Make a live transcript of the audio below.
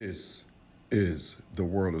This is the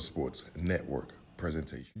World of Sports Network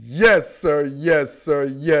presentation. Yes, sir. Yes, sir.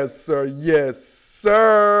 Yes, sir. Yes,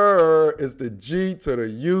 sir. It's the G to the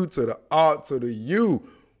U to the R to the U.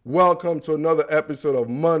 Welcome to another episode of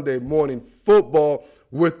Monday Morning Football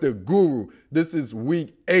with the Guru. This is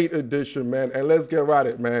week 8 edition, man, and let's get right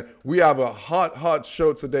at it, man. We have a hot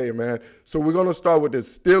show today, man. So we're going to start with the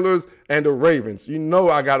Steelers and the Ravens. You know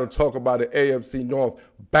I got to talk about the AFC North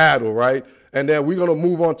battle, right? And then we're going to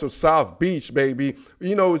move on to South Beach, baby.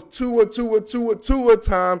 You know, it's Tua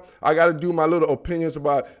time. I got to do my little opinions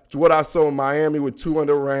about what I saw in Miami with Tua and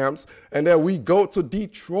the Rams. And then we go to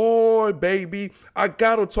Detroit, baby. I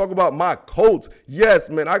got to talk about my Colts. Yes,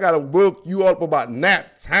 man, I got to work you up about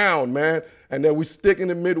Nap Town, man. And then we stick in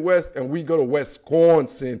the Midwest and we go to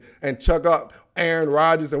Wisconsin and check out Aaron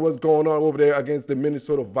Rodgers and what's going on over there against the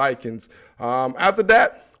Minnesota Vikings. After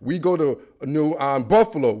that, we go to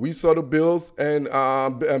Buffalo. We saw the Bills and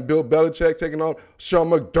Bill Belichick taking on Sean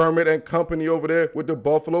McDermott and company over there with the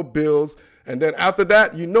Buffalo Bills. And then after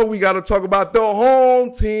that, you know we got to talk about the home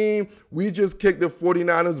team. We just kicked the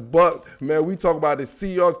 49ers butt. Man, we talk about the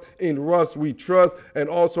Seahawks in Russ we trust, and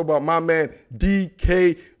also about my man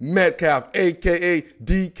DK Metcalf, a.k.a.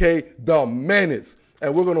 DK the Menace.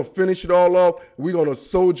 And we're going to finish it all off. We're going to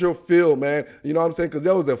Soldier Field, man. You know what I'm saying? Because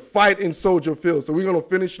there was a fight in Soldier Field. So we're going to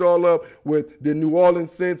finish it all up with the New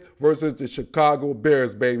Orleans Saints versus the Chicago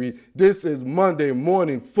Bears, baby. This is Monday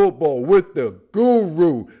Morning Football with the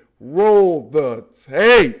Guru. Roll the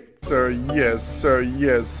tape. Sir, yes, sir,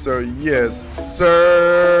 yes, sir, yes,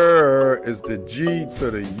 sir. It's the G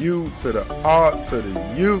to the U to the R to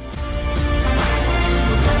the U.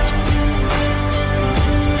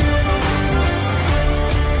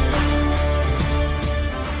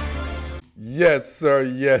 Yes, sir.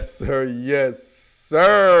 Yes, sir. Yes,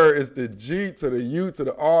 sir. It's the G to the U to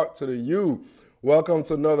the R to the U. Welcome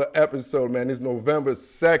to another episode, man. It's November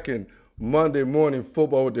 2nd, Monday Morning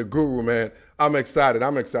Football with the Guru, man. I'm excited.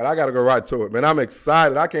 I got to go right to it, man. I'm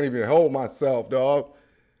excited. I can't even hold myself, dog.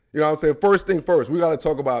 You know what I'm saying? First thing first, we got to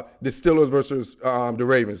talk about the Steelers versus the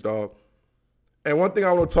Ravens, dog. And one thing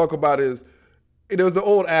I want to talk about is there's an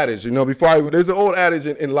old adage, you know, there's an old adage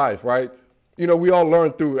in life, right? You know, we all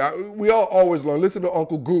learn through. We all always learn. Listen to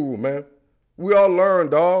Uncle Guru, man. We all learn,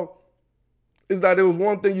 dog. It's like there was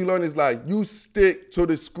one thing you learn is like you stick to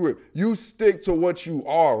the script. You stick to what you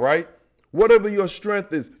are, right? Whatever your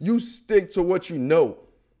strength is, you stick to what you know.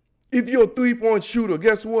 If you're a three-point shooter,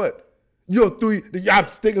 guess what? I'm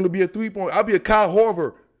sticking to be a three-point. I'll be a Kyle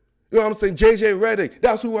Horver. You know what I'm saying? JJ Redick.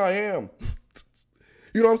 That's who I am.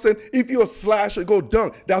 You know what I'm saying? If you're a slasher, go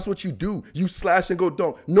dunk. That's what you do. You slash and go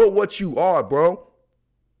dunk. Know what you are, bro.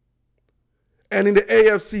 And in the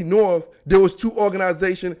AFC North, there was two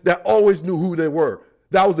organizations that always knew who they were.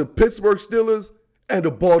 That was the Pittsburgh Steelers and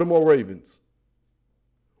the Baltimore Ravens.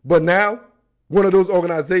 But now, one of those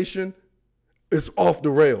organizations is off the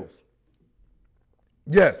rails.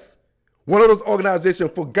 Yes, one of those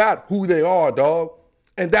organizations forgot who they are, dog.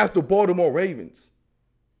 And that's the Baltimore Ravens.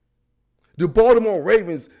 The Baltimore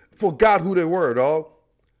Ravens forgot who they were, dog.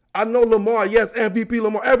 I know Lamar, yes, MVP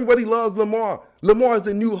Lamar. Everybody loves Lamar. Lamar is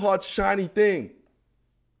a new hot, shiny thing.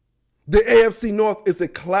 The AFC North is a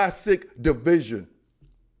classic division.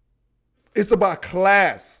 It's about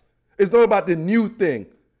class. It's not about the new thing.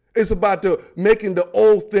 It's about making the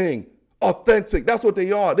old thing authentic. That's what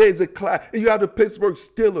they are. There's a class. You have the Pittsburgh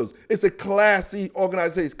Steelers. It's a classy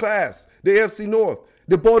organization. Class. The AFC North.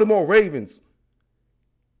 The Baltimore Ravens.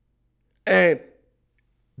 And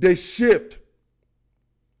they shift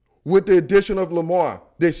with the addition of Lamar.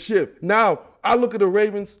 They shift. Now, I look at the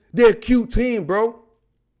Ravens. They're a cute team, bro.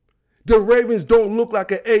 The Ravens don't look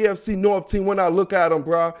like an AFC North team when I look at them,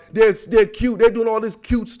 bro. They're cute. They're doing all this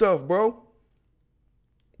cute stuff, bro.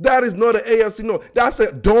 That is not an AFC North. That's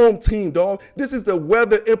a dome team, dog. This is the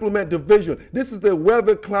weather implement division. This is the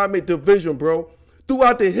weather climate division, bro.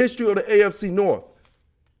 Throughout the history of the AFC North.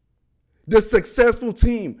 The successful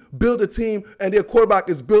team build a team and their quarterback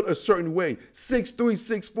is built a certain way. 6'3",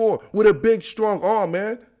 6'4", with a big, strong arm,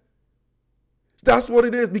 man. That's what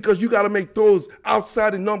it is because you got to make throws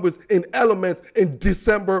outside the numbers in elements in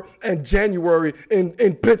December and January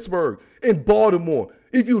in Pittsburgh, in Baltimore.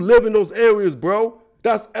 If you live in those areas, bro,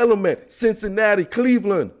 that's element. Cincinnati,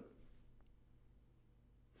 Cleveland.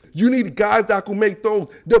 You need guys that can make throws.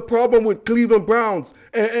 The problem with Cleveland Browns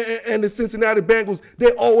and the Cincinnati Bengals,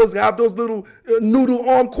 they always have those little noodle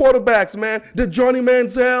arm quarterbacks, man. The Johnny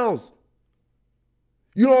Manziels.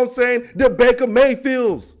 You know what I'm saying? The Baker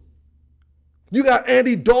Mayfields. You got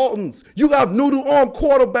Andy Daltons. You got noodle arm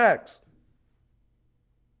quarterbacks.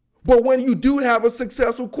 But when you do have a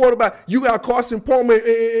successful quarterback, you got Carson Palmer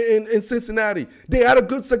in Cincinnati. They had a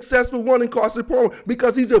good, successful one in Carson Palmer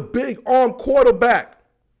because he's a big arm quarterback.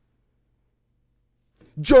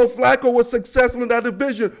 Joe Flacco was successful in that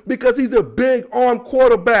division because he's a big arm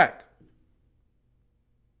quarterback.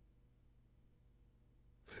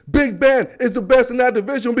 Big Ben is the best in that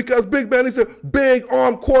division because Big Ben is a big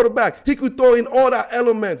arm quarterback. He could throw in all the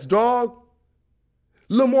elements, dog.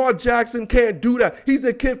 Lamar Jackson can't do that. He's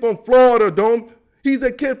a kid from Florida, Dome. He's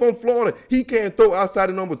a kid from Florida. He can't throw outside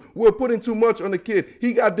the numbers. We're putting too much on the kid.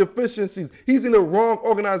 He got deficiencies. He's in the wrong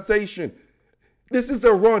organization. This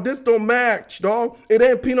don't match, dog. It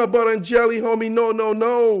ain't peanut butter and jelly, homie.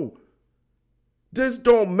 No. This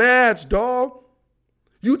don't match, dog.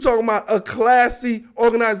 You talking about a classy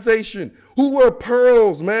organization. Who wear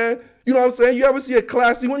pearls, man? You know what I'm saying? You ever see a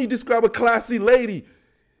classy, when you describe a classy lady,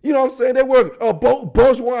 you know what I'm saying? They wear a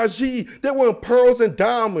bourgeoisie. They wear pearls and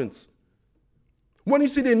diamonds. When you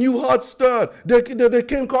see the new hot stud, the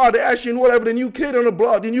Kim Kardashian, whatever, the new kid on the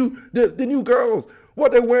block, the new girls,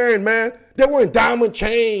 what they're wearing, man? They're wearing diamond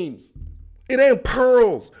chains. It ain't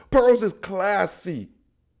pearls. Pearls is classy.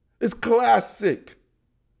 It's classic.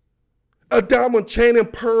 A diamond chain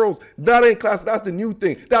and pearls, that ain't classic. That's the new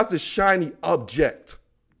thing. That's the shiny object.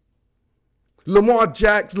 Lamar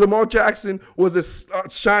Jackson was a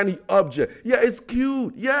shiny object. Yeah, it's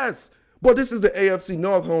cute, yes. But this is the AFC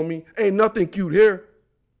North, homie. Ain't nothing cute here.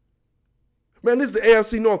 Man, this is the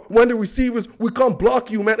AFC North. When the receivers will come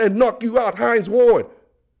block you, man, and knock you out. Hines Ward,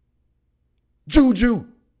 Juju,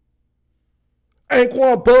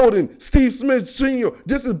 Anquan Bolden, Steve Smith Sr.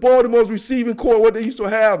 This is Baltimore's receiving core, what they used to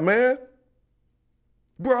have, man.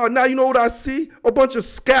 Bro, now you know what I see? A bunch of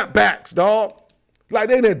scat backs, dog. Like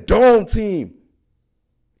they in a dome team.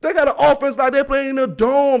 They got an offense like they're playing in a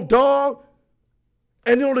dome, dog.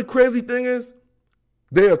 And you know the crazy thing is?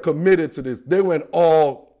 They are committed to this. They went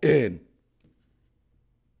all in.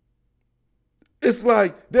 It's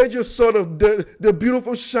like they're just sort of the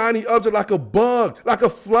beautiful shiny object, like a bug, like a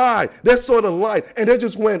fly. They're sort of light, and they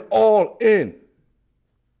just went all in.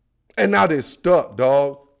 And now they're stuck,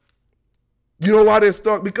 dog. You know why they're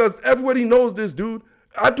stuck? Because everybody knows this, dude.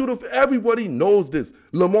 Everybody knows this.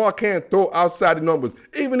 Lamar can't throw outside the numbers,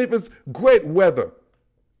 even if it's great weather.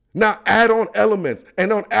 Now add on elements and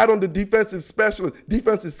don't add on the defensive specialist,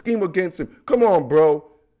 defensive scheme against him. Come on,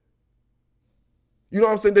 bro. You know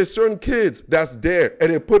what I'm saying? There's certain kids that's there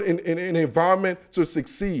and they're put in an environment to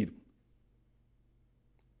succeed.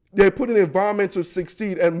 They're put in an environment to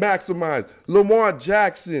succeed and maximize. Lamar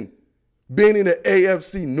Jackson being in the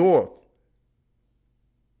AFC North.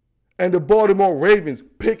 And the Baltimore Ravens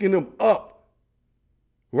picking them up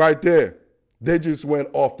right there. They just went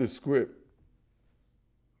off the script.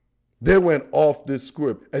 They went off the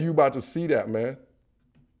script. And you about to see that, man.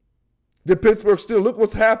 The Pittsburgh Steelers, look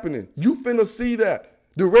what's happening. You finna see that.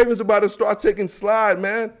 The Ravens about to start taking slide,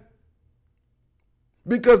 man.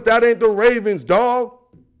 Because that ain't the Ravens, dog.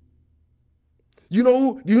 You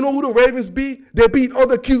know who the Ravens beat? They beat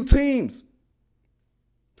other cute teams.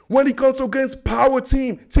 When he comes against power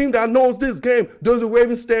team that knows this game, does the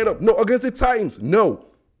Ravens stand up? No. Against the Titans? No.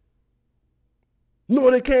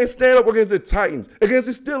 No, they can't stand up against the Titans. Against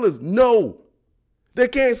the Steelers? No. They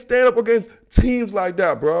can't stand up against teams like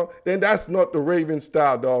that, bro. Then that's not the Ravens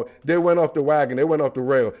style, dog. They went off the wagon. They went off the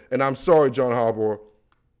rail. And I'm sorry, John Harbaugh.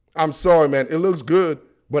 I'm sorry, man. It looks good,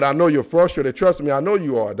 but I know you're frustrated. Trust me, I know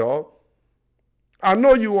you are, dog. I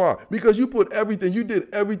know you are, because you did everything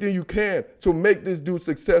you can to make this dude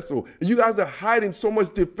successful. You guys are hiding so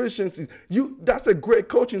much deficiencies. That's a great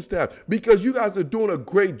coaching staff, because you guys are doing a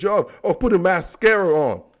great job of putting mascara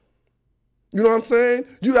on. You know what I'm saying?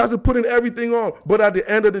 You guys are putting everything on. But at the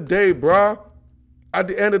end of the day, bruh,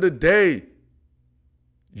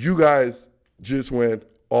 you guys just went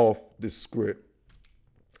off the script.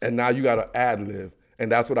 And now you got to ad-lib.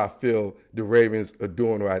 And that's what I feel the Ravens are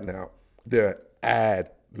doing right now. They're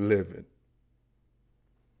ad-libbing.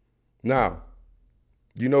 Now,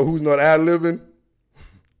 you know who's not ad-libbing?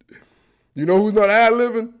 You know who's not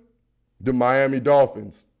ad-libbing? The Miami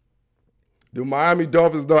Dolphins. The Miami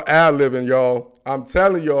Dolphins not ad-libbing, y'all. I'm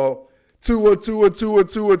telling y'all, Tua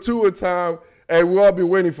time. And we've all been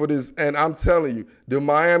waiting for this. And I'm telling you, the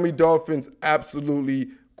Miami Dolphins absolutely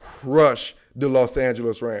crush the Los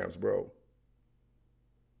Angeles Rams, bro.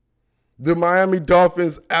 The Miami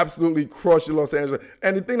Dolphins absolutely crushed the Los Angeles.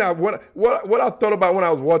 And the thing that what I thought about when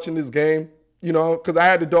I was watching this game, you know, because I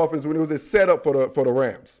had the Dolphins when it was a setup for the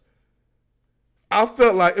Rams. I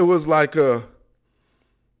felt like it was like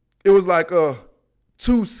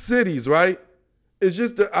two cities, right? It's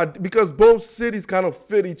just because both cities kind of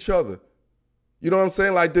fit each other. You know what I'm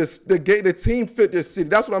saying? Like this, the team fit their city.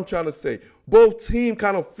 That's what I'm trying to say. Both team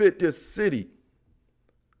kind of fit their city.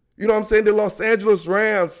 You know what I'm saying? The Los Angeles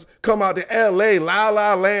Rams come out to LA, La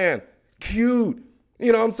La Land, cute.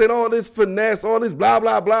 You know what I'm saying? All this finesse, all this blah,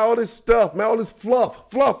 blah, blah, all this stuff, man, all this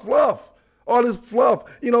fluff. All this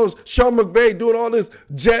fluff. You know, Sean McVay doing all this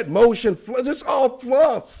jet motion, just all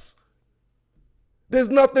fluffs. There's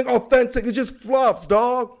nothing authentic. It's just fluffs,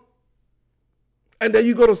 dog. And then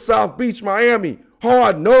you go to South Beach, Miami.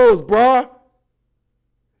 Hard nose, bruh.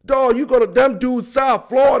 Dog, you go to them dudes, South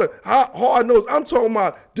Florida. Hard nose. I'm talking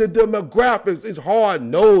about the demographics. It's hard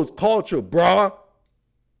nose culture, bruh.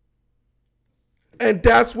 And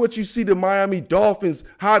that's what you see the Miami Dolphins,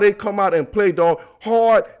 how they come out and play, dog.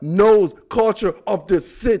 Hard-nosed culture of the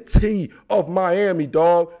city of Miami,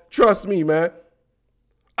 dog. Trust me, man.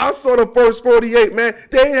 I saw the first 48, man.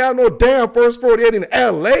 They ain't have no damn first 48 in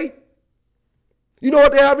L.A. You know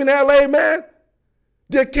what they have in L.A., man?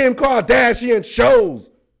 The Kim Kardashian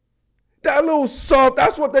shows. That little soft,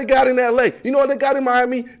 that's what they got in L.A. You know what they got in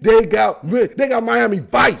Miami? They got Miami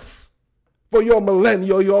Vice. For your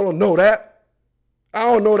millennial, y'all don't know that. I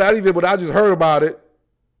don't know that either, but I just heard about it.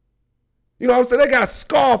 You know what I'm saying? They got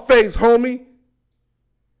Scarface, homie.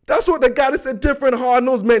 That's what they got. It's a different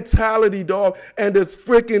hard-nosed mentality, dog. And this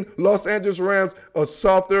freaking Los Angeles Rams are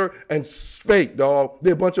softer and fake, dog.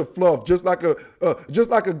 They're a bunch of fluff, just like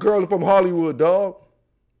a girl from Hollywood, dog.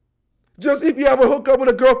 Just if you ever hook up with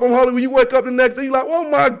a girl from Hollywood, you wake up the next day, you're like, oh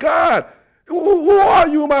my God, who are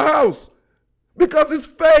you in my house? Because it's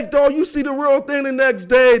fake, dog. You see the real thing the next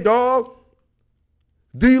day, dog.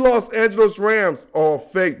 The Los Angeles Rams are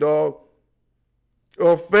fake, dog.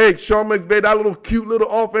 Or fake. Sean McVay, that little cute little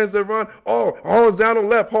offensive run. Oh, horizontal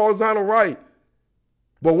left, horizontal right.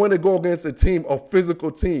 But when they go against a team, a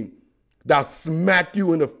physical team, that smack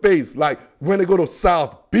you in the face, like when they go to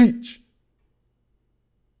South Beach,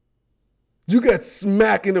 you get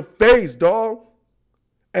smacked in the face, dog.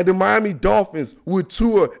 And the Miami Dolphins with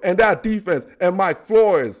Tua and that defense and Brian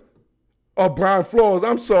Flores. Brian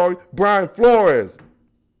Flores.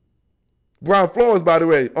 Brian Flores, by the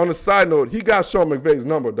way, on a side note, he got Sean McVay's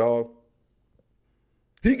number, dog.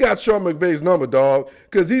 He got Sean McVay's number, dog,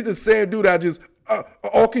 because he's the same dude that just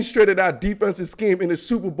orchestrated that defensive scheme in the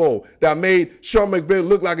Super Bowl that made Sean McVay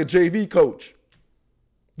look like a JV coach.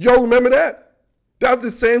 Yo, remember that? That's the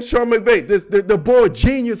same Sean McVay, the boy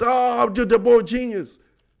genius. Oh, the boy genius.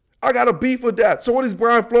 I got a beef with that. So what is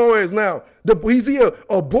Brian Flores now? He's here,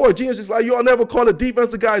 a boy genius. It's like y'all never call the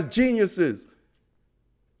defensive guys geniuses.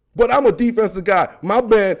 But I'm a defensive guy. My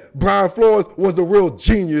man, Brian Flores, was a real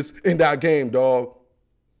genius in that game, dog.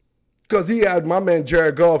 Because he had my man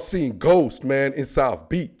Jared Goff seeing ghosts, man, in South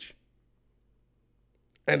Beach.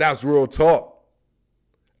 And that's real talk.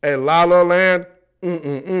 At La La Land,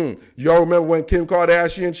 Y'all remember when Kim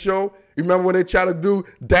Kardashian show? You remember when they tried to do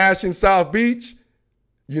Dash in South Beach?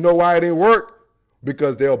 You know why it didn't work?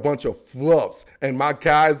 Because they're a bunch of fluffs. And my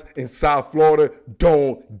guys in South Florida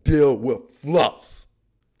don't deal with fluffs.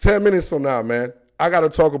 10 minutes from now, man, I got to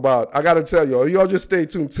tell y'all just stay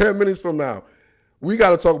tuned. 10 minutes from now, we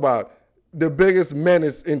got to talk about the biggest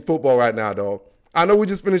menace in football right now, dog. I know we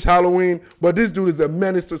just finished Halloween, but this dude is a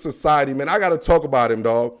menace to society, man. I got to talk about him,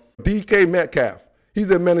 dog. DK Metcalf.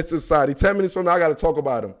 He's a menace to society. 10 minutes from now, I got to talk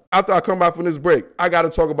about him. After I come back from this break, I got to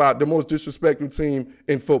talk about the most disrespectful team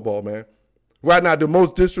in football, man. Right now, the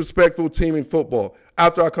most disrespectful team in football.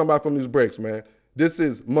 After I come back from these breaks, man. This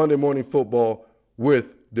is Monday Morning Football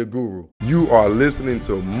with the Guru. You are listening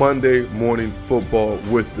to Monday Morning Football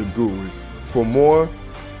with the Guru. For more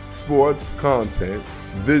sports content,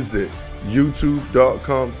 visit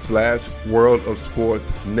youtube.com/World of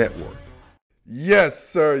Sports Network. Yes,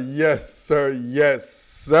 sir. Yes, sir. Yes,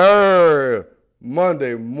 sir.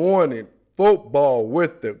 Monday Morning Football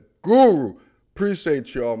with the Guru.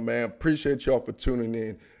 Appreciate y'all, man. Appreciate y'all for tuning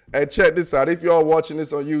in. And check this out. If y'all watching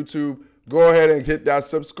this on YouTube, go ahead and hit that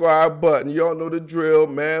subscribe button. Y'all know the drill,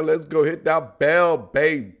 man. Let's go hit that bell,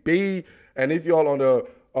 baby. And if y'all on the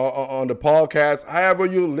podcast, however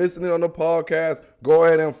you're listening on the podcast, go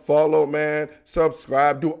ahead and follow, man.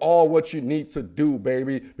 Subscribe. Do all what you need to do,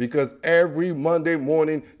 baby. Because every Monday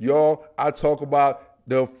morning, y'all, I talk about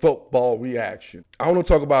the football reaction. I want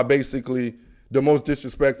to talk about basically the most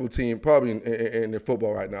disrespectful team probably in the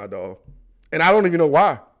football right now, dog. And I don't even know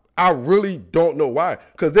why. I really don't know why.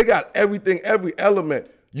 Because they got everything, every element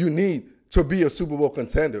you need to be a Super Bowl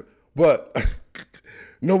contender. But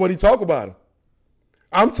nobody talk about them.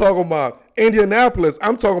 I'm talking about Indianapolis.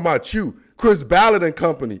 I'm talking about you, Chris Ballard and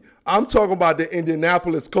company. I'm talking about the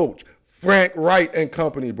Indianapolis coach, Frank Wright and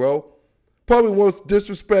company, bro. Probably most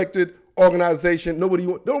disrespected organization.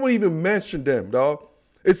 Nobody even mentioned them, dog.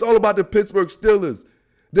 It's all about the Pittsburgh Steelers,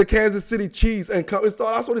 the Kansas City Chiefs, and that's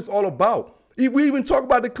what it's all about. We even talk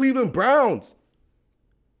about the Cleveland Browns.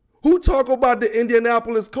 Who talk about the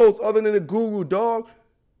Indianapolis Colts other than the Guru, dog?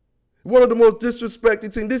 One of the most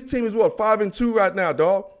disrespected teams. This team is what, 5-2 right now,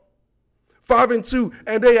 dog? 5-2,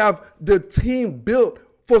 and they have the team built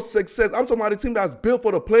for success. I'm talking about the team that's built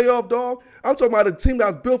for the playoff, dog. I'm talking about the team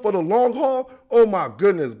that's built for the long haul. Oh my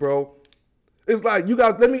goodness, bro. It's like, you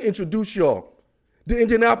guys, let me introduce y'all. The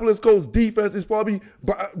Indianapolis Colts defense is probably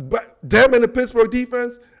them and the Pittsburgh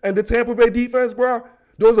defense and the Tampa Bay defense, bro.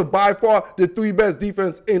 Those are by far the 3 best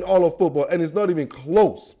defense in all of football, and it's not even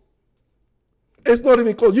close. It's not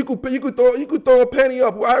even close. You could throw a penny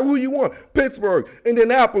up. Who you want? Pittsburgh,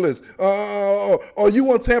 Indianapolis, or you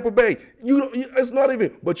want Tampa Bay? It's not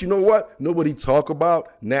even. But you know what? Nobody talk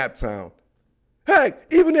about Naptown.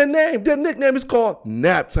 Heck, even their nickname is called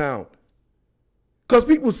Naptown. Because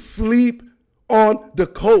people sleep on the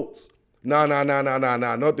Colts. Nah.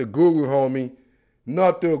 Not the Guru, homie.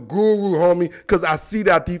 Not the Guru, homie. Because I see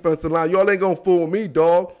that defensive line. Y'all ain't going to fool me,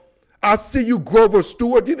 dog. I see you, Grover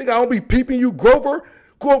Stewart. Do you think I don't be peeping you, Grover?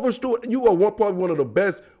 Grover Stewart, you are probably one of the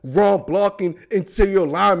best run-blocking interior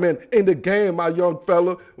linemen in the game, my young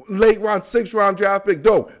fella. Late round, 6th round draft pick.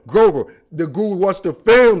 Dope. Grover, the Guru watched the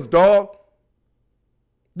films, dog.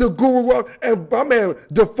 The Guru, and my man,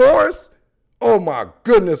 DeForest, oh my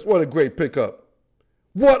goodness, what a great pickup.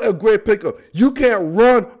 What a great pickup. You can't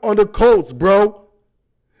run on the Colts, bro.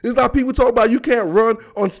 It's like people talk about you can't run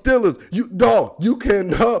on Steelers. You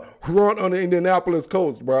cannot run on the Indianapolis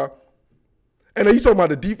Colts, bro. And then you talking about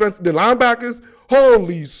the defense, the linebackers?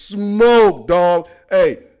 Holy smoke, dog.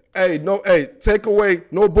 Hey, take away,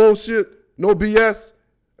 no bullshit, no BS.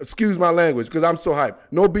 Excuse my language, because I'm so hyped.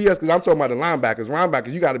 No BS, because I'm talking about the linebackers.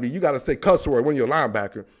 Linebackers, you gotta say cuss word when you're a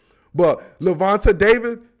linebacker. But Levante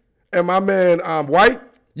David and my man White,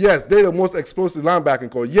 yes, they're the most explosive linebacking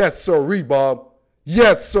core. Yes, sirree, Bob.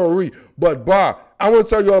 Yes, sirree. But, Bob, I want to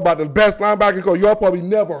tell you all about the best linebacking core y'all probably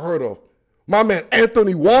never heard of. My man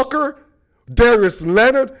Anthony Walker, Darius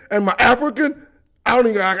Leonard, and my African,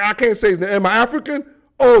 I can't say his name, and my African,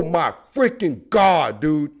 oh my freaking God,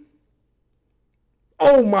 dude.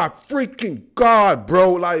 Oh my freaking God,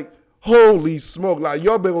 bro. Like, holy smoke. Like,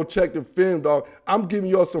 y'all better go check the film, dog. I'm giving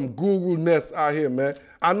y'all some guru-ness out here, man.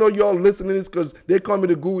 I know y'all listening to this because they call me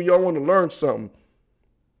the guru. Y'all want to learn something.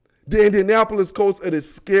 The Indianapolis Colts are the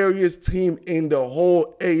scariest team in the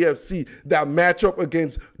whole AFC that match up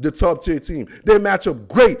against the top-tier team. They match up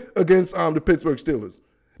great against the Pittsburgh Steelers.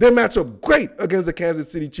 They match up great against the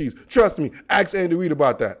Kansas City Chiefs. Trust me, ask Andy Reid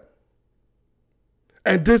about that.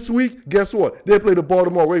 And this week, guess what? They play the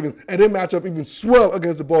Baltimore Ravens, and they match up even swell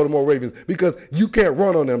against the Baltimore Ravens because you can't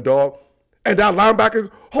run on them, dog. And that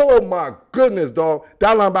linebacker, oh my goodness, dog.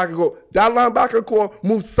 That linebacker core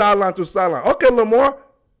moves sideline to sideline. Okay, Lamar.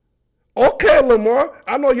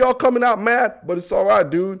 I know y'all coming out mad, but it's all right,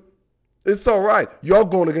 dude. It's all right. Y'all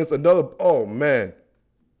going against another, oh, man.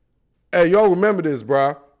 Hey, y'all remember this,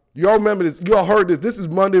 bro. Y'all remember this. Y'all heard this. This is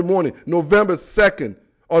Monday morning, November 2nd,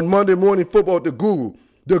 on Monday Morning Football with the Guru.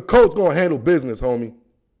 The Colts going to handle business, homie.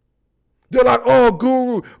 They're like, oh,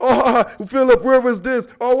 Guru. Oh, Phillip Rivers this.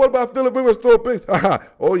 Oh, what about Phillip Rivers throw picks?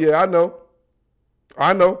 Oh, yeah, I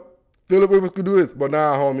know. Phillip Rivers could do this, but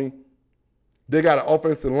nah, homie. They got an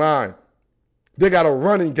offensive line. They got a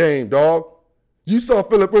running game, dog. You saw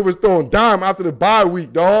Phillip Rivers throwing dime after the bye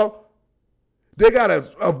week, dog. They got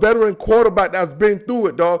a veteran quarterback that's been through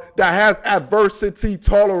it, dog, that has adversity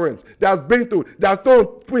tolerance, that's been through it, that's throwing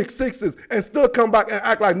quick sixes and still come back and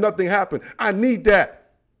act like nothing happened. I need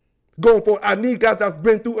that. Going forward, I need guys that's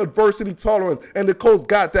been through adversity tolerance, and the Colts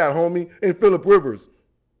got that, homie, in Phillip Rivers.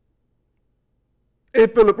 They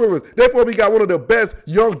probably got one of the best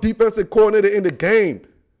young defensive coordinator in the game.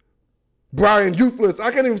 Brian Euflus. I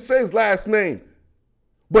can't even say his last name.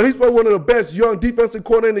 But he's probably one of the best young defensive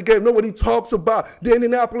coordinator in the game. Nobody talks about the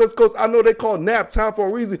Indianapolis Colts. I know they call nap time for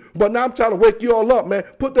a reason, but now I'm trying to wake you all up, man.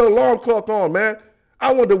 Put the alarm clock on, man.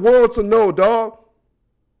 I want the world to know, dog.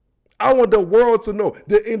 I want the world to know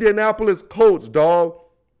the Indianapolis Colts, dog,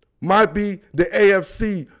 might be the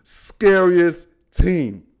AFC scariest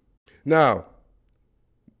team. Now,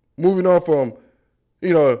 moving on from,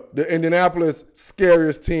 the Indianapolis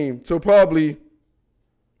scariest team to probably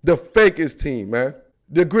the fakest team, man.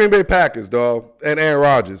 The Green Bay Packers, dog, and Aaron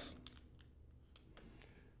Rodgers.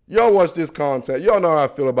 Y'all watch this content. Y'all know how I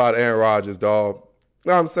feel about Aaron Rodgers, dog.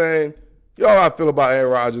 Know what I'm saying? Y'all know how I feel about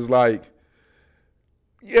Aaron Rodgers. Like,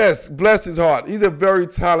 yes, bless his heart. He's a very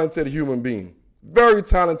talented human being. Very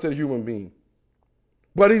talented human being.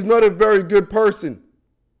 But he's not a very good person.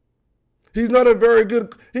 He's not a very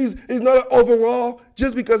good, he's not an overall,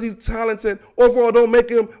 just because he's talented, overall don't make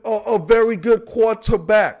him a very good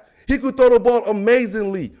quarterback. He could throw the ball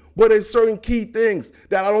amazingly, but there's certain key things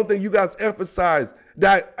that I don't think you guys emphasize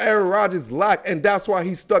that Aaron Rodgers lacked, and that's why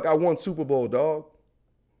he's stuck at one Super Bowl, dog.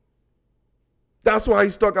 That's why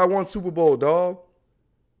he's stuck at one Super Bowl, dog.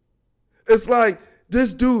 It's like,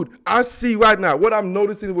 this dude, I see right now, what I'm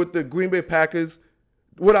noticing with the Green Bay Packers,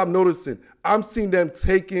 I'm seeing them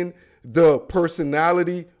taking the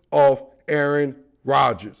personality of Aaron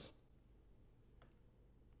Rodgers.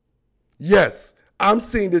 Yes, I'm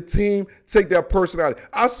seeing the team take their personality.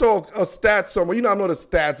 I saw a stat somewhere. You know, I'm not a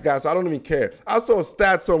stats guy, so I don't even care. I saw a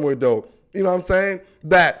stat somewhere, though. You know what I'm saying?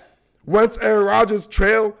 That once Aaron Rodgers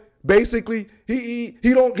trail, basically, he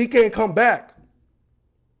can't come back.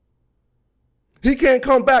 He can't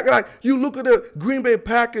come back. Like, you look at the Green Bay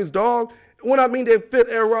Packers, dog. When I mean they fit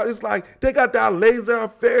Aaron Rodgers, it's like they got that laser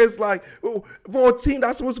affair. It's like, for a team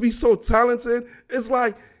that's supposed to be so talented, it's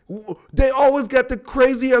like they always get the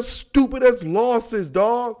craziest, stupidest losses,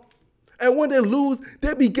 dog. And when they lose,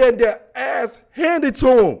 they be getting their ass handed to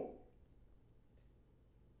them.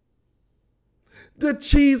 The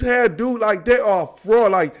cheesehead dude, like, they are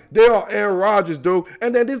fraud. Like, they are Aaron Rodgers, dude.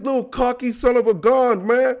 And then this little cocky son of a gun,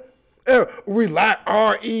 man. Relax,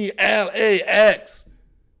 RELAX.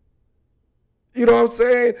 You know what I'm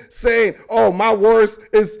saying? Saying, oh, my worst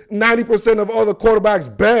is 90% of other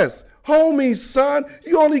quarterbacks' best. Homie, son,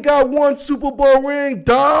 you only got one Super Bowl ring,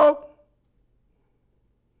 dog.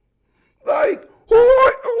 Like,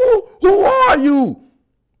 who are you?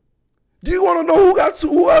 Do you want to know who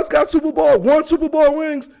else got one Super Bowl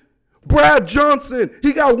rings? Brad Johnson,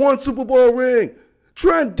 he got one Super Bowl ring.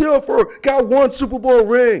 Trent Dilfer got one Super Bowl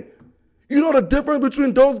ring. You know the difference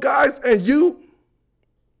between those guys and you?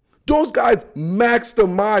 Those guys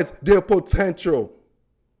maximize their potential.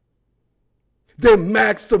 They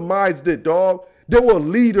maximized it, dog. They were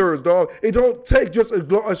leaders, dog. It don't take just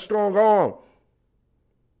a strong arm.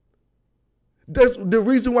 That's the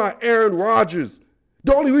reason why Aaron Rodgers,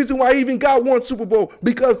 the only reason why he even got one Super Bowl,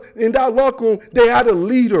 because in that locker room, they had a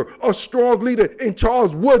leader, a strong leader in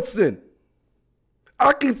Charles Woodson.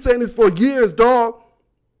 I keep saying this for years, dog.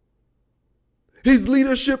 His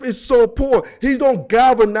leadership is so poor. He don't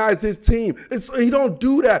galvanize his team. He don't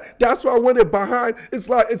do that. That's why when they're behind, it's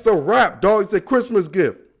like it's a wrap, dog. It's a Christmas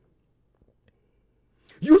gift.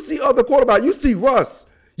 You see other quarterbacks. You see Russ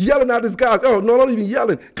yelling at his guys. Oh, no, not even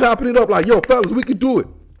yelling. Clapping it up like, yo, fellas, we can do it.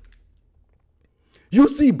 You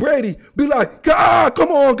see Brady be like, God, come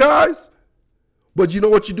on, guys. But you know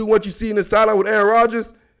what you do, what you see in the sideline with Aaron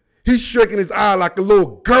Rodgers? He's shaking his eye like a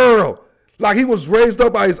little girl. Like he was raised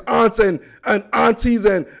up by his aunts and aunties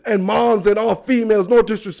and moms and all females. No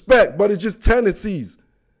disrespect, but it's just tendencies.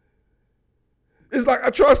 It's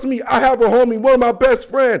like, trust me, I have a homie, one of my best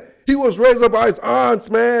friends. He was raised up by his aunts,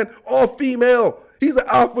 man, all female. He's an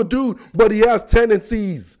alpha dude, but he has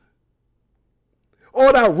tendencies.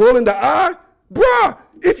 All that rolling the eye, bruh,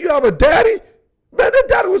 if you have a daddy, man, that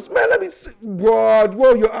daddy was, man, let me see. Bruh,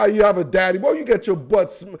 roll your eye, you have a daddy. Boy, you get your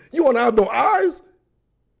butt, you don't have no eyes.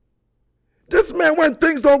 This man, when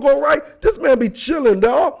things don't go right, this man be chilling,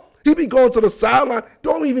 dog. He be going to the sideline.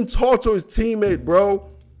 Don't even talk to his teammate, bro.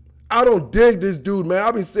 I don't dig this dude, man.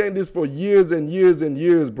 I've been saying this for years and years and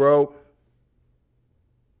years, bro.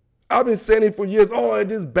 I've been saying it for years. Oh,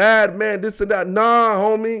 this bad, man, this and that. Nah,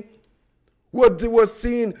 homie. What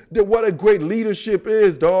a great leadership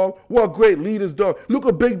is, dog. What great leaders, dog. Look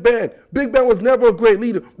at Big Ben. Big Ben was never a great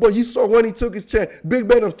leader, but you saw when he took his chance. Big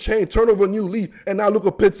Ben have changed, turned over a new leaf, and now look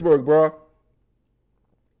at Pittsburgh, bro.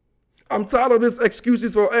 I'm tired of this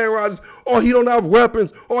excuses for Aaron Rodgers. Oh, he don't have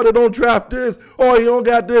weapons. Oh, they don't draft this. Oh, he don't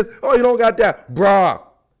got this. Oh, he don't got that. Bruh.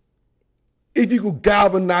 If you could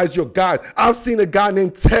galvanize your guys. I've seen a guy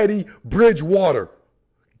named Teddy Bridgewater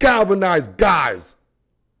galvanize guys.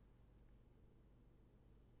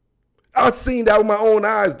 I've seen that with my own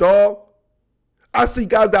eyes, dog. I see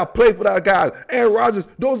guys that play for that guy. Aaron Rodgers,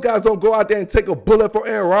 those guys don't go out there and take a bullet for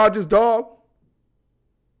Aaron Rodgers, dog.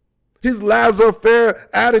 His laissez-faire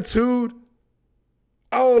attitude,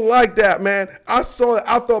 I don't like that, man. I saw it.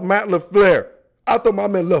 I thought my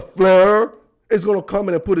man LaFleur is going to come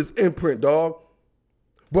in and put his imprint, dog.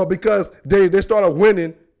 But because they started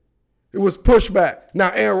winning, it was pushback. Now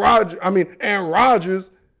Aaron Rodgers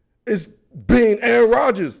is being Aaron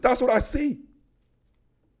Rodgers. That's what I see.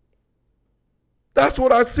 That's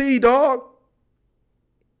what I see, dog.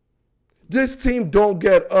 This team don't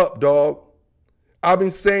get up, dog. I've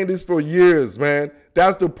been saying this for years, man.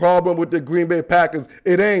 That's the problem with the Green Bay Packers.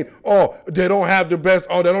 It ain't, oh, they don't have the best,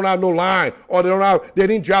 oh, they don't have no line, or they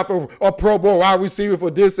didn't draft a Pro Bowl wide receiver for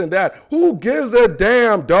this and that. Who gives a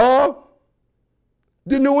damn, dog?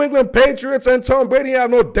 The New England Patriots and Tom Brady have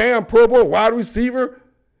no damn Pro Bowl wide receiver.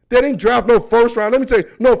 They didn't draft no first round. Let me tell you,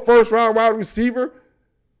 no first round wide receiver.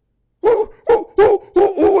 Who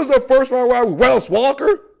was the first round wide receiver? Wells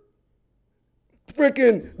Walker?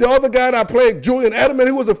 Freaking the other guy that played, Julian Edelman,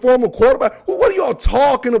 he was a former quarterback. What are y'all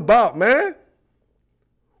talking about, man?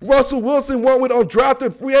 Russell Wilson went with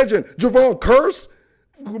undrafted free agent Javon Curse.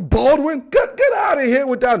 Baldwin, get out of here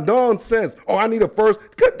with that nonsense. Oh, I need a first.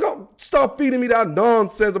 Don't stop feeding me that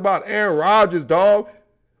nonsense about Aaron Rodgers, dog.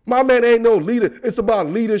 My man ain't no leader. It's about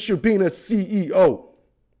leadership, being a CEO.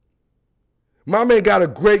 My man got a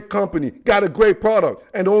great company, got a great product,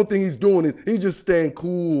 and the only thing he's doing is he's just staying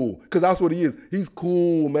cool, because that's what he is. He's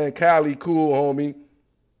cool, man. Cali cool, homie.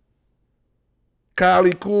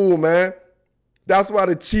 Cali cool, man. That's why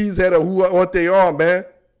the cheesehead are what they are, man.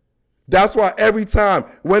 That's why every time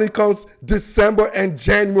when it comes December and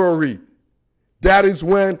January, that is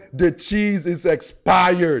when the cheese is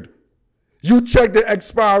expired. You check the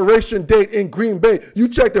expiration date in Green Bay. You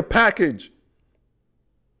check the package.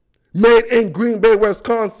 Made in Green Bay,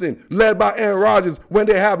 Wisconsin, led by Aaron Rodgers when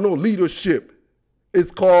they have no leadership.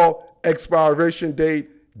 It's called expiration date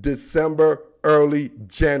December, early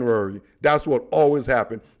January. That's what always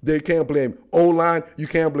happened. They can't blame O-line. You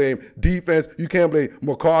can't blame defense. You can't blame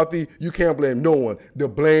McCarthy. You can't blame no one. The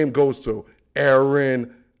blame goes to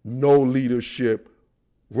Aaron, no leadership,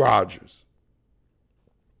 Rodgers.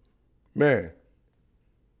 Man,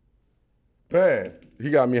 he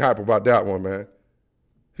got me hype about that one, man.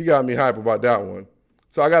 He got me hype about that one.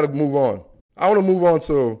 So I got to move on. I want to move on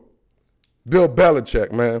to Bill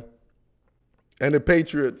Belichick, man, and the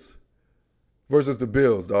Patriots versus the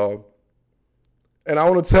Bills, dog. And I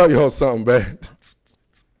want to tell y'all something, man.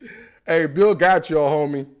 Hey, Bill got y'all,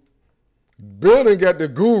 homie. Bill didn't get the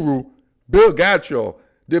guru. Bill got y'all.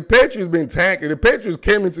 The Patriots been tanking. The Patriots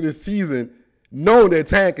came into this season knowing they're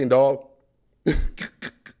tanking, dog.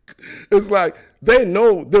 It's like they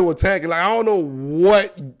know they were tanking. Like, I don't know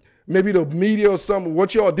what, maybe the media or something,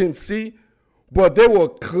 what y'all didn't see, but they were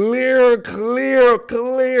clear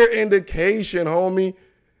indication, homie,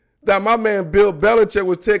 that my man Bill Belichick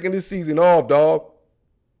was taking this season off, dog.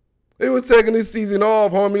 He was taking this season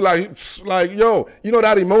off, homie, like yo, you know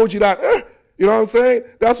that emoji, that, you know what I'm saying?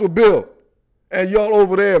 That's what Bill. And y'all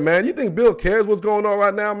over there, man. You think Bill cares what's going on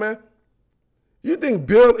right now, man? You think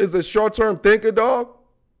Bill is a short-term thinker, dog?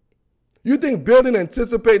 You think Bill didn't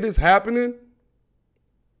anticipate this happening?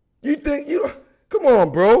 You think, come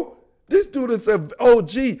on, bro. This dude is an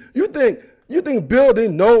OG. You think Bill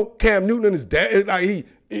didn't know Cam Newton and his dad, like he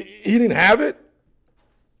didn't have it?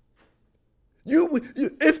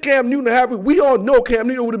 If Cam Newton had it, we all know Cam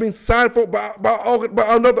Newton would have been signed for by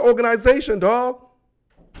another organization, dog.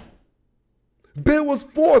 Bill was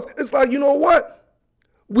forced. It's like, you know what?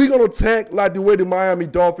 We're going to tank like the way the Miami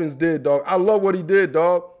Dolphins did, dog. I love what he did,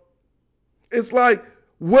 dog. It's like,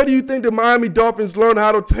 where do you think the Miami Dolphins learned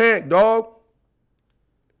how to tank, dog?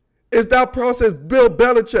 It's that process, Bill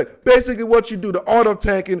Belichick. Basically what you do, the art of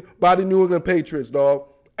tanking by the New England Patriots, dog.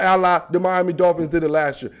 A la the Miami Dolphins did it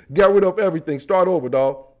last year. Get rid of everything. Start over,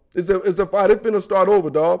 dog. It's a fight. They're finna start over,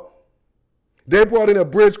 dog. They brought in a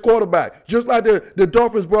bridge quarterback, just like the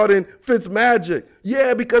Dolphins brought in Fitzmagic.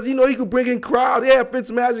 Yeah, because, he could bring in crowd. Yeah,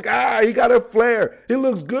 Fitzmagic. He got a flair. He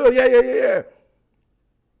looks good. Yeah.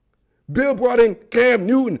 Bill brought in Cam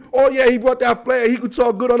Newton. Oh, yeah, he brought that flair. He could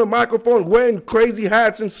talk good on the microphone, wearing crazy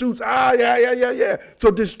hats and suits. Yeah.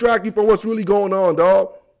 To distract you from what's really going on,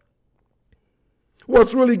 dog.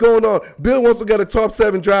 What's really going on? Bill wants to get a top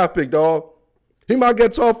 7 draft pick, dog. He might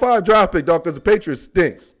get top 5 draft pick, dog, because the Patriots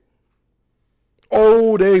stinks.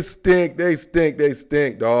 Oh, they stink,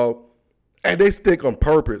 dog. And they stink on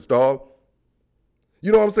purpose, dog.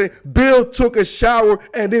 You know what I'm saying? Bill took a shower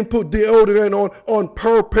and then put deodorant on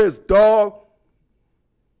purpose, dog.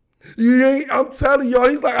 I'm telling y'all,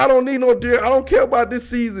 he's like, I don't need no deodorant. I don't care about this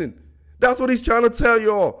season. That's what he's trying to tell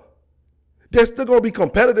y'all. They're still going to be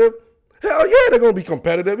competitive. Hell yeah, they're going to be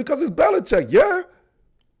competitive because it's Belichick, yeah.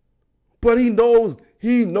 But he knows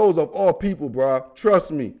of all people, bro.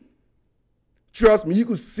 Trust me. You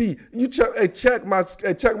can see. You check my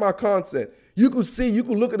content. You can see. You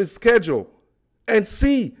can look at the schedule and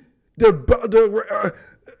see the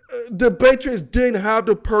Patriots didn't have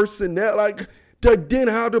the personnel. Like, they didn't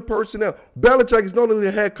have the personnel. Belichick is not only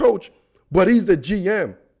the head coach, but he's the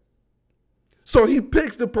GM. So he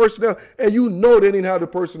picks the personnel, and you know they didn't have the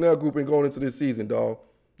personnel grouping going into this season, dog.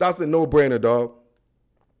 That's a no-brainer, dog.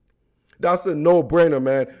 That's a no-brainer,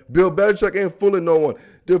 man. Bill Belichick ain't fooling no one.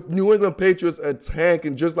 The New England Patriots are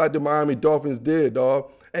tanking just like the Miami Dolphins did,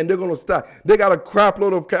 dog. And they're going to stop. They got a crap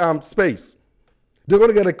load of space. They're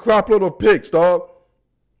going to get a crap load of picks, dog.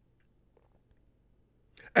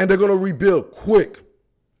 And they're going to rebuild quick.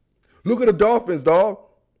 Look at the Dolphins, dog.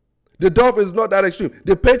 The Dolphins is not that extreme.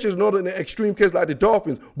 The Patriots not in an extreme case like the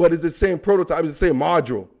Dolphins, but it's the same prototype. It's the same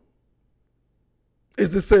module.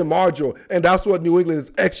 It's the same module. And that's what New England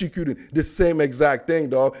is executing, the same exact thing,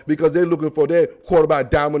 dog, because they're looking for their quarterback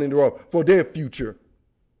diamond in the rough, for their future.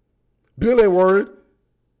 Bill ain't worried.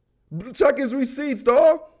 Check his receipts,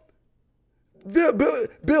 dog.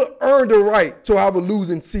 Bill earned the right to have a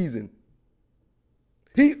losing season.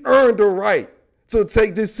 He earned the right to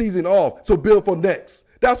take this season off to build for next.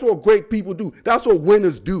 That's what great people do. That's what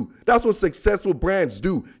winners do. That's what successful brands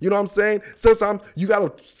do. You know what I'm saying? Sometimes you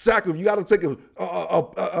got to sacrifice. You got to take a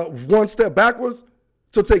one step backwards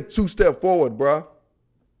to take 2 steps forward, bruh.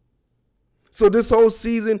 So this whole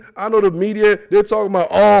season, I know the media, they're talking about,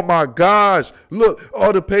 oh my gosh, look,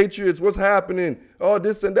 all the Patriots, what's happening? Oh,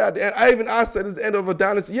 this and that. And I said it's the end of a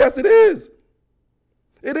dynasty. Yes, it is.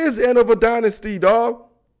 It is the end of a dynasty, dog.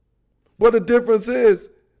 But the difference is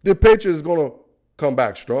the Patriots is going to come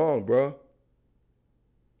back strong, bro.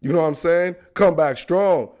 You know what I'm saying? Come back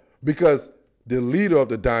strong because the leader of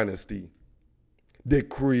the dynasty, the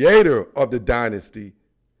creator of the dynasty,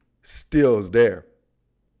 still is there.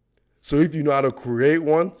 So if you know how to create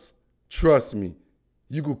once, trust me,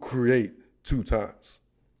 you could create 2 times.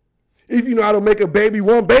 If you know how to make a baby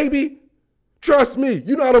one baby, trust me,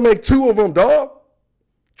 you know how to make 2 of them, dog.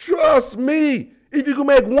 Trust me. If you can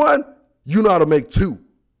make 1, you know how to make 2.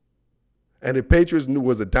 And the Patriots knew it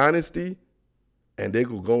was a dynasty, and they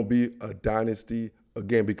were going to be a dynasty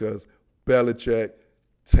again because Belichick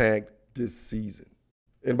tanked this season.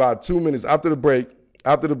 In about 2 minutes after the break,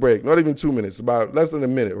 not even 2 minutes, about less than a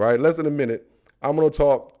minute, right? Less than a minute, I'm going to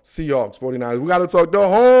talk Seahawks, 49ers. We got to talk the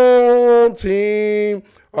home team,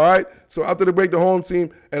 all right? So after the break, the home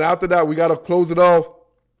team, and after that, we got to close it off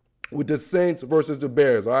with the Saints versus the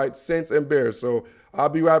Bears, all right? Saints and Bears. So I'll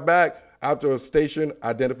be right back after a station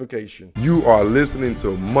identification. You are listening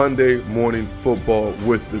to Monday Morning Football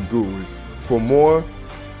with the Guru. For more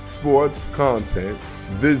sports content,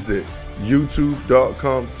 visit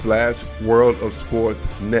youtube.com/World of Sports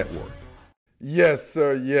Network. Yes,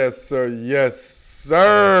 sir. Yes, sir. Yes,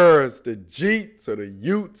 sir. It's the G to the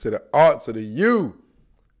U to the R to the U.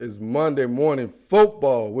 It's Monday Morning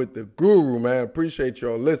Football with the Guru, man. Appreciate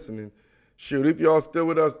y'all listening. Shoot, if y'all still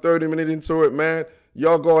with us 30 minutes into it, man,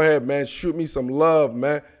 y'all go ahead, man. Shoot me some love,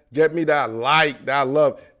 man. Get me that like, that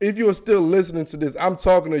love. If you're still listening to this, I'm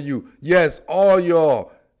talking to you. Yes, all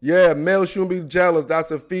y'all. Yeah, male shouldn't be jealous. That's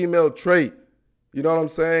a female trait. You know what I'm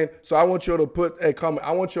saying? So I want y'all to put a comment.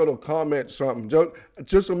 I want y'all to comment something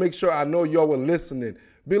just to make sure I know y'all were listening.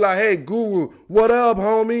 Be like, hey, Guru, what up,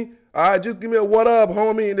 homie? All right, just give me a what up,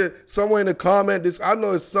 homie, somewhere in the comment. I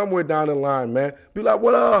know it's somewhere down the line, man. Be like,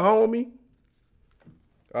 what up, homie?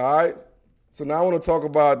 All right? So now I want to talk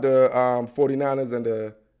about the 49ers and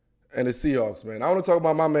the Seahawks, man. I want to talk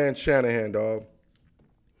about my man Shanahan, dog.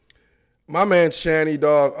 My man Shanny,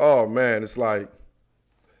 dog, oh, man, it's like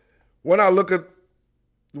when I look at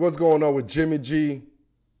what's going on with Jimmy G,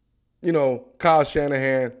 you know, Kyle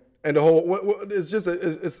Shanahan, and the whole, it's just,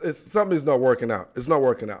 it's something's not working out. It's not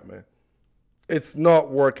working out, man. It's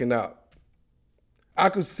not working out. I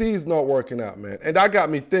could see it's not working out, man. And that got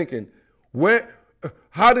me thinking,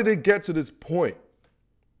 how did it get to this point?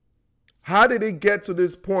 How did it get to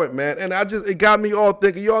this point, man? And it got me all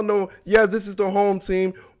thinking, y'all know, yes, this is the home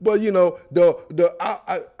team, but you know,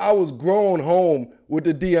 I was grown home with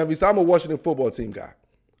the DMV, so I'm a Washington football team guy.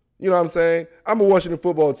 You know what I'm saying? I'm a Washington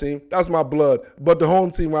football team. That's my blood. But the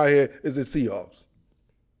home team right here is the Seahawks.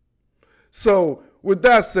 So with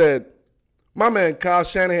that said, my man Kyle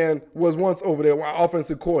Shanahan was once over there,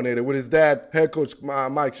 offensive coordinator with his dad, head coach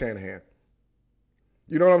Mike Shanahan.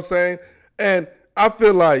 You know what I'm saying? And I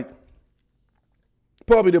feel like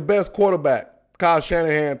probably the best quarterback, Kyle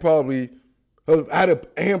Shanahan, probably had a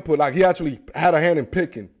input, like he actually had a hand in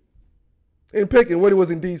picking when he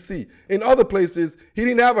was in D.C. In other places, he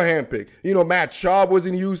didn't have a hand pick. You know, Matt Schaub was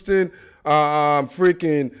in Houston. Matt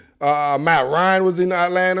Ryan was in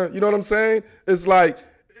Atlanta. You know what I'm saying? It's like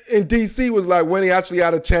in D.C. was like when he actually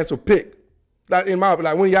had a chance to pick. Like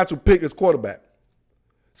when he actually picked his quarterback.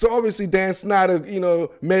 So obviously Dan Snyder, you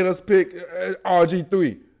know, made us pick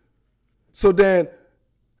RG3. So then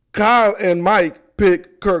Kyle and Mike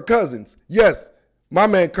picked Kirk Cousins. Yes, my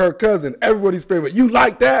man Kirk Cousins, everybody's favorite. You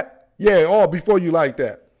like that? Yeah, before you like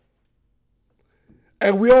that.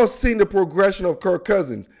 And we all seen the progression of Kirk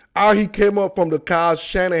Cousins. How he came up from the Kyle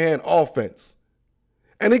Shanahan offense.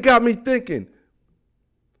 And it got me thinking.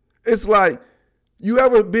 It's like, you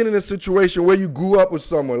ever been in a situation where you grew up with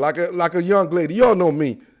someone, like a young lady? Y'all know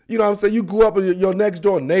me. You know what I'm saying? You grew up with your next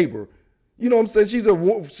door neighbor. You know what I'm saying? She's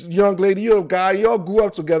a young lady. You're a guy. Y'all grew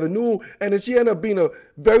up together, knew, and then she ended up being a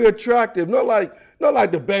very attractive. Not like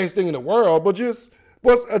the best thing in the world, but just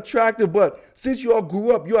was attractive. But since y'all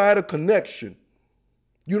grew up, y'all had a connection.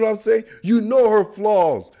 You know what I'm saying? You know her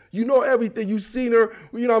flaws. You know everything. You seen her,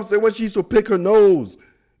 you know what I'm saying, when she used to pick her nose,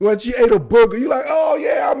 when she ate a booger. You're like, oh,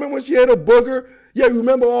 yeah, I remember when she ate a booger. Yeah, you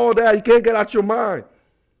remember all that. You can't get out your mind.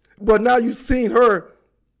 But now you seen her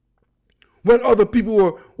when other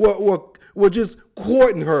people were just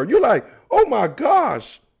courting her. You're like, oh, my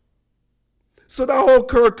gosh. So that whole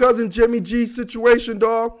Kirk Cousins, Jimmy G situation,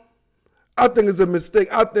 dog, I think is a mistake.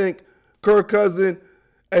 I think Kirk Cousins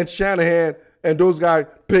and Shanahan and those guys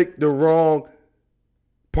picked the wrong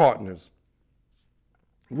partners.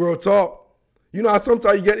 Real talk. You know how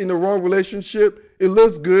sometimes you get in the wrong relationship, it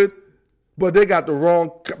looks good, but they got the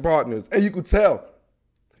wrong partners. And you could tell.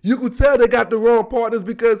 You could tell they got the wrong partners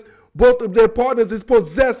because both of their partners is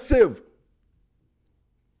possessive.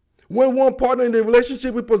 When one partner in the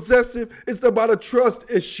relationship is possessive, it's about a trust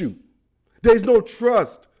issue. There's no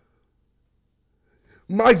trust.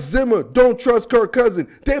 Mike Zimmer don't trust Kirk Cousins.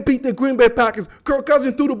 They beat the Green Bay Packers. Kirk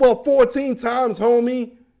Cousins threw the ball 14 times,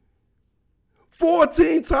 homie.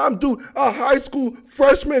 14 times, dude. A high school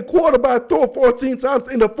freshman quarterback threw 14 times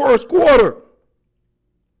in the first quarter.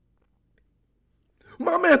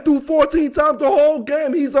 My man threw 14 times the whole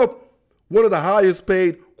game. He's one of the highest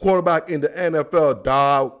paid quarterback in the NFL,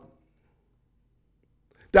 dog.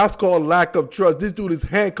 That's called lack of trust. This dude is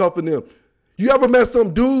handcuffing them. You ever met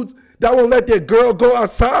some dudes that won't let their girl go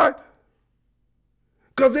outside?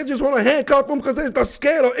 Because they just want to handcuff them because they're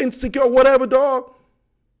scared or insecure, whatever, dog.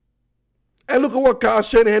 And look at what Kyle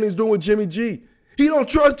Shanahan is doing with Jimmy G. He don't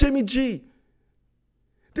trust Jimmy G.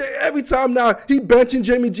 Every time now, he benching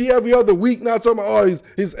Jimmy G every other week. Now talking about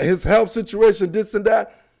his health situation, this and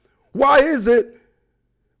that. Why is it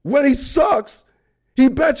when he sucks, he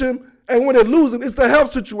bench him, and when they're losing, it's the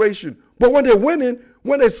health situation. But when they're winning,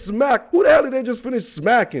 when they smack, who the hell did they just finish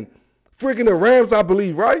smacking? Freaking the Rams, I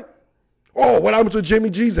believe, right? Oh, what happened to Jimmy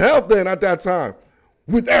G's health then at that time?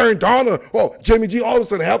 With Aaron Donald, oh, Jimmy G, all of a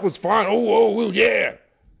sudden health was fine. Oh, yeah.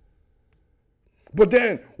 But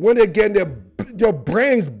then when they're getting their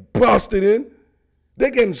brains busted in,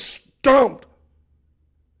 they're getting stumped.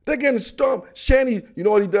 They're getting stumped. Shanny, you know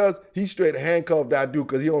what he does? He straight handcuffed that dude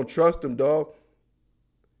because he don't trust him, dog.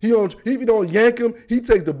 If you don't yank him, he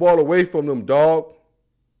takes the ball away from them, dog.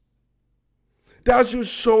 That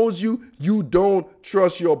just shows you don't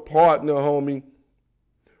trust your partner, homie.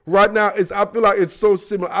 Right now, I feel like it's so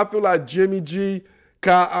similar. I feel like Jimmy G,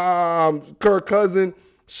 Kirk Cousins,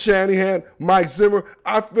 Shanahan, Mike Zimmer,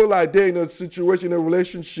 I feel like they're in a situation, in a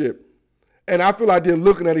relationship. And I feel like they're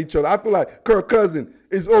looking at each other. I feel like Kirk Cousins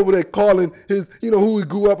is over there calling his, who he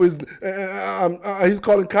grew up with. He's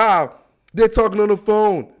calling Kyle. They're talking on the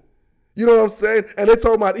phone. You know what I'm saying? And they're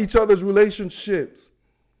talking about each other's relationships.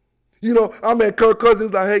 I met Kirk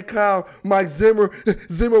Cousins like, hey, Kyle, Mike Zimmer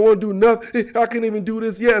won't do nothing. I can't even do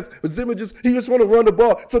this. Yes, but Zimmer just want to run the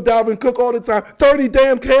ball. So Dalvin Cook all the time, 30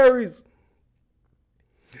 damn carries.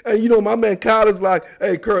 And my man Kyle is like,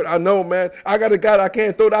 hey, Kurt, I know, man. I got a guy that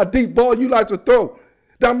can't throw that deep ball you like to throw.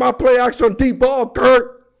 That's my play action deep ball,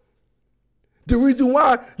 Kurt. The reason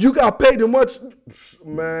why you got paid too much,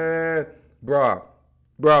 man, bruh.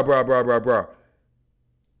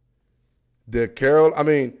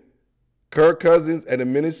 Kirk Cousins and the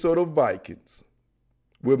Minnesota Vikings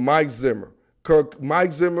with Mike Zimmer.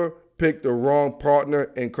 Mike Zimmer picked the wrong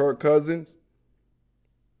partner in Kirk Cousins.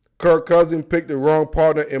 Kirk Cousins picked the wrong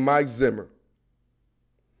partner in Mike Zimmer.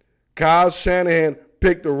 Kyle Shanahan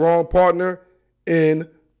picked the wrong partner in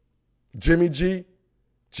Jimmy G.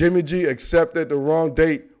 Jimmy G accepted the wrong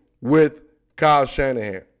date with Kyle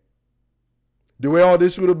Shanahan. The way all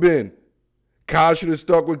this would have been, Kyle should have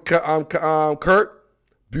stuck with Kirk.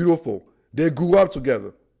 Beautiful. They grew up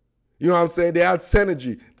together. You know what I'm saying? They had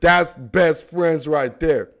synergy. That's best friends right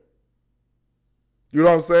there. You know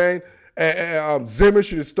what I'm saying? And Zimmer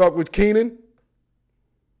should have stuck with Keenan.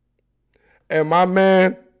 And my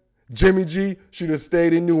man, Jimmy G, should have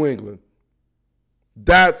stayed in New England.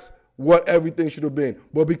 That's what everything should have been.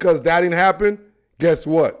 But because that didn't happen, guess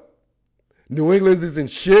what? New England is in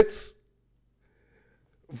shits.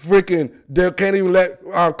 Freaking, they can't even let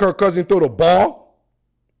Kirk Cousins throw the ball.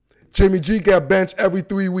 Jimmy G got benched every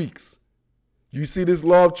 3 weeks. You see this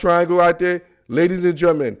love triangle right there? Ladies and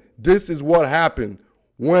gentlemen, this is what happened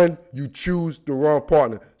when you choose the wrong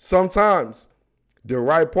partner. Sometimes the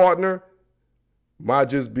right partner might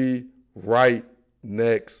just be right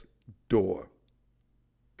next door.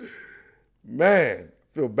 Man,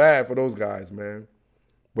 feel bad for those guys, man.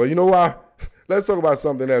 But you know what? Let's talk about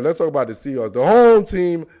something else. Let's talk about the Seahawks. The home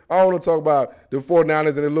team, I don't want to talk about the 49ers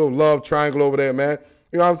and the little love triangle over there, man.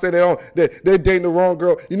 You know what I'm saying? They're dating the wrong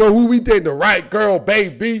girl. You know who we dating? The right girl,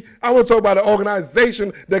 baby. I want to talk about the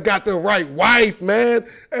organization that got the right wife, man.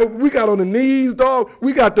 And we got on the knees, dog.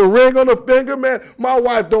 We got the ring on the finger, man. My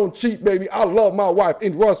wife don't cheat, baby. I love my wife.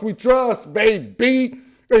 In Russ, we trust, baby.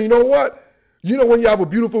 And you know what? You know when you have a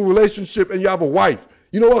beautiful relationship and you have a wife,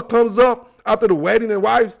 you know what comes up after the wedding and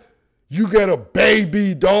wives? You get a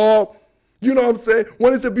baby, dog. You know what I'm saying?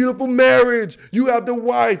 When it's a beautiful marriage, you have the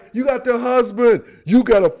wife, you got the husband, you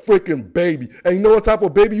got a freaking baby. And you know what type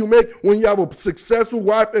of baby you make when you have a successful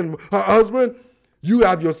wife and her husband? You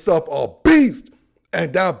have yourself a beast.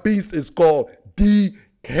 And that beast is called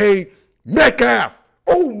DK Metcalf.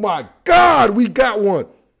 Oh my God, we got one.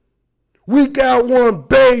 We got one,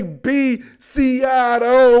 baby.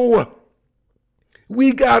 Seattle.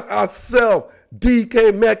 We got ourselves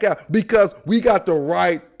DK Metcalf because we got the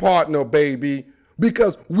right partner, baby.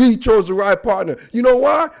 Because we chose the right partner. You know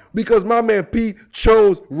why? Because my man Pete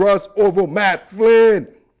chose Russ over Matt Flynn.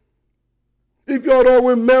 If y'all don't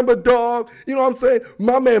remember, dog, you know what I'm saying?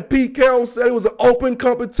 My man Pete Carroll said it was an open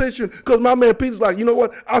competition because my man Pete's like, you know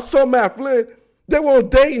what? I saw Matt Flynn. They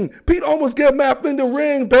weren't dating. Pete almost gave Matt Flynn the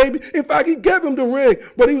ring, baby. In fact, he gave him the ring.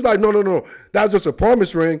 But he was like, no. That's just a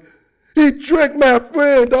promise ring. He tricked Matt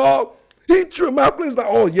Flynn, dog. Matt Flynn's like,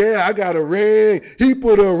 oh, yeah, I got a ring. He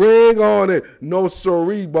put a ring on it. No,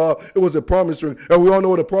 sorry, Bob. It was a promise ring. And we all know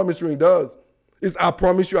what a promise ring does. It's, I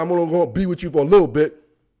promise you I'm only going to be with you for a little bit.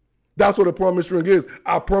 That's what a promise ring is.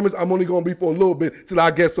 I promise I'm only going to be for a little bit till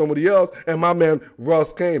I get somebody else. And my man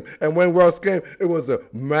Russ came. And when Russ came, it was a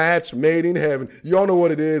match made in heaven. Y'all know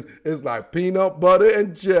what it is. It's like peanut butter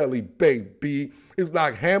and jelly, baby. It's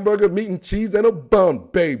like hamburger, meat, and cheese, and a bun,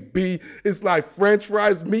 baby. It's like French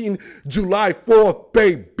fries meeting July 4th,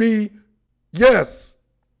 baby. Yes.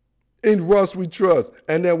 In Russ we trust.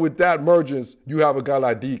 And then with that emergence, you have a guy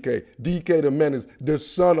like DK. DK the Menace, the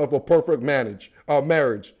son of a perfect marriage.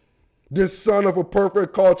 The son of a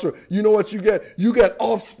perfect culture. You know what you get? You get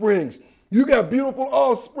offsprings. You got beautiful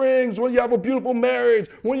offsprings when you have a beautiful marriage,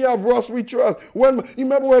 when you have Russ we trust. You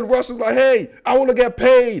remember when Russ is like, hey, I want to get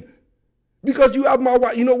paid. Because you have my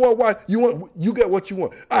wife. You know what, wife? You get what you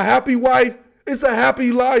want. A happy wife, it's a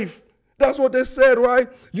happy life. That's what they said, right?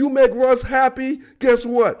 You make Russ happy, guess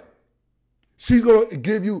what? She's going to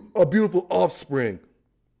give you a beautiful offspring.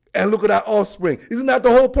 And look at that offspring. Isn't that the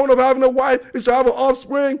whole point of having a wife? Is to have an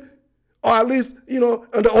offspring? Or at least, you know,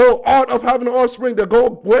 and the whole art of having an offspring that go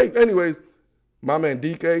away. Anyways, my man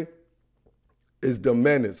DK is the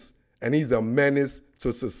menace. And he's a menace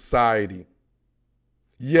to society.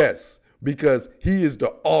 Yes. Because he is the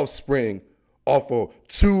offspring of a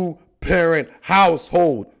two-parent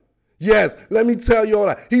household. Yes, let me tell you all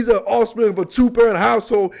that. He's an offspring of a two-parent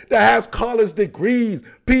household that has college degrees,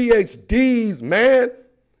 PhDs, man,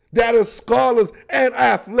 that are scholars and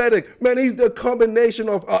athletic. Man, he's the combination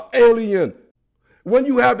of an alien. When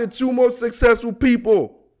you have the two most successful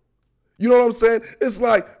people, you know what I'm saying? It's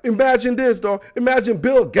like, imagine this, dog. Imagine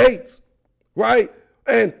Bill Gates, right?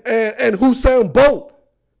 And Usain Bolt.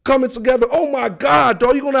 Coming together, oh my God,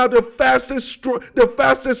 dog, you're gonna have the fastest,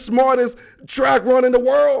 smartest track run in the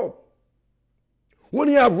world. When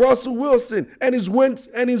you have Russell Wilson and his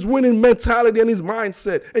winning mentality and his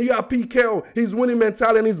mindset, and you have Pete Carroll, his winning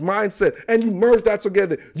mentality and his mindset, and you merge that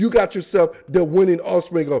together, you got yourself the winning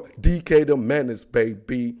offspring of DK the Menace,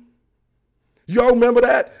 baby. Y'all remember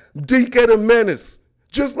that? DK the Menace.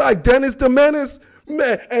 Just like Dennis the Menace.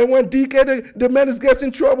 Man, and when DK the Menace gets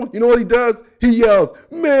in trouble, you know what he does? He yells,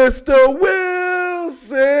 Mr.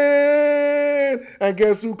 Wilson! And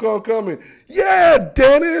guess who coming? Yeah,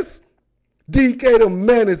 Dennis! DK the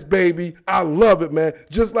Menace, baby. I love it, man.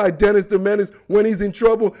 Just like Dennis the Menace, when he's in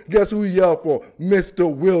trouble, guess who he yelled for?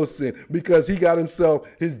 Mr. Wilson. Because he got himself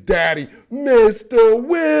his daddy, Mr.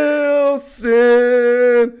 Wilson.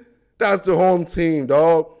 That's the home team,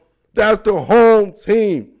 dog. That's the home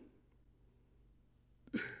team.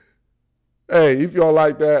 Hey, if y'all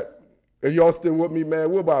like that, and y'all still with me,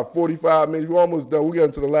 man, we're about 45 minutes. We're almost done. We're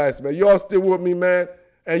getting to the last, man. Y'all still with me, man,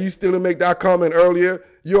 and you still didn't make that comment earlier.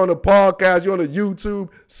 You're on the podcast. You're on the YouTube.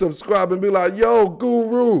 Subscribe and be like, yo,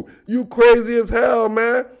 Guru, you crazy as hell,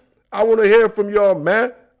 man. I want to hear from y'all,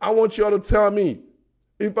 man. I want y'all to tell me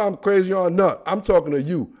if I'm crazy or not. I'm talking to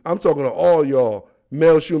you. I'm talking to all y'all.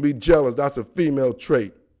 Male shouldn't be jealous. That's a female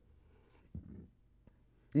trait.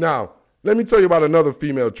 Now, let me tell you about another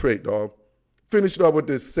female trait, dog. Finish it up with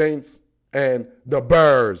the Saints and the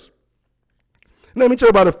Bears. Let me tell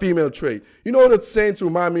you about a female trait. You know what the Saints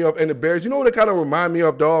remind me of and the Bears? You know what they kind of remind me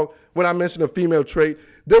of, dog, when I mention a female trait?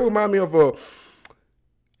 They remind me of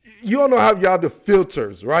you don't know how you have the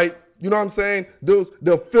filters, right? You know what I'm saying?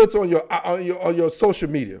 The filter on your social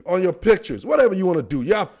media, on your pictures, whatever you want to do.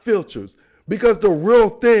 You have filters because the real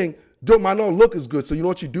thing might not look as good. So you know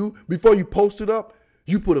what you do? Before you post it up,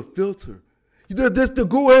 you put a filter. The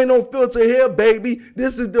Google ain't no filter here, baby.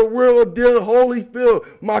 This is the real deal, Holyfield.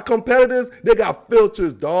 My competitors, they got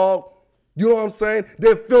filters, dog. You know what I'm saying?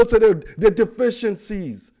 They filter their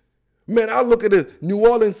deficiencies. Man, I look at the New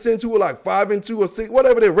Orleans Saints who were like 5-2 or 6,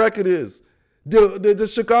 whatever their record is. The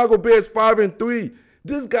Chicago Bears 5-3.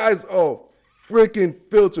 These guys are freaking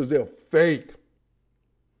filters. They're fake.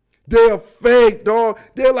 They're fake, dog.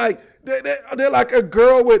 They're like a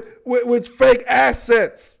girl with fake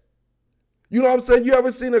assets. You know what I'm saying? You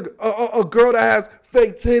ever seen a girl that has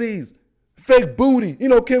fake titties, fake booty? You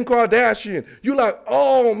know, Kim Kardashian. You like,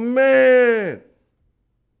 oh man,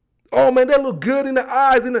 they look good in the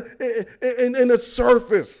eyes, in the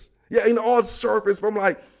surface. Yeah, in all surface from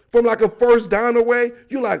like a first down away.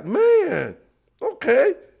 You like, man,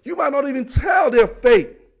 okay. You might not even tell they're fake.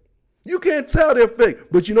 You can't tell they're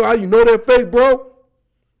fake. But you know how you know they're fake, bro?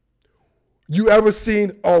 You ever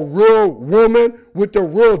seen a real woman with the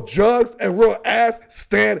real jugs and real ass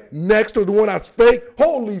stand next to the one that's fake?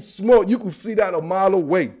 Holy smoke, you can see that a mile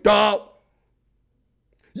away, dog.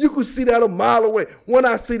 You can see that a mile away. When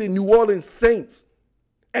I see the New Orleans Saints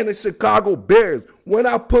and the Chicago Bears, when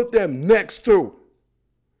I put them next to,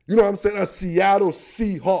 you know what I'm saying, a Seattle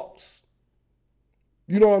Seahawks.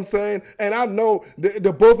 You know what I'm saying? And I know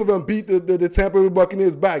the both of them beat the Tampa Bay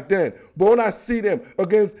Buccaneers back then. But when I see them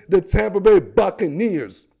against the Tampa Bay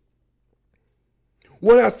Buccaneers,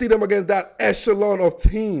 when I see them against that echelon of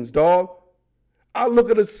teams, dog, I look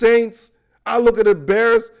at the Saints, I look at the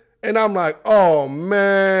Bears, and I'm like, oh,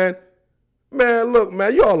 man. Man, look,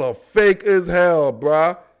 man, y'all are fake as hell,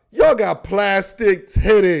 bruh. Y'all got plastic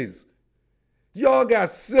titties. Y'all got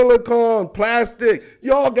silicone, plastic.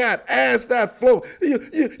 Y'all got ass that float.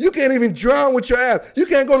 You can't even drown with your ass. You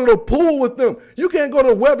can't go to the pool with them. You can't go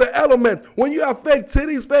to weather elements. When you have fake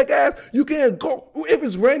titties, fake ass, you can't go. If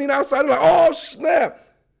it's raining outside, you're like, oh, snap.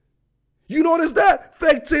 You notice that?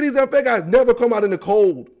 Fake titties and fake ass never come out in the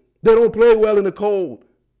cold. They don't play well in the cold.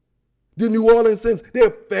 The New Orleans Saints, they're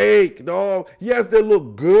fake, dog. Yes, they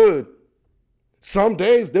look good. Some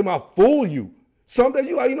days they might fool you. Some days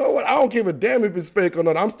you're like, you know what? I don't give a damn if it's fake or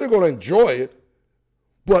not. I'm still going to enjoy it.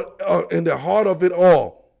 But in the heart of it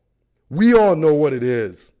all, we all know what it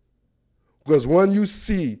is. Because when you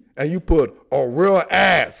see and you put a real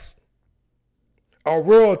ass, a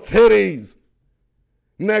real titties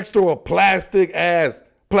next to a plastic ass,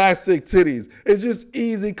 plastic titties, it's just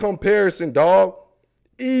easy comparison, dog.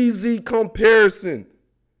 Easy comparison.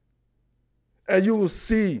 And you will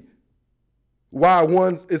see why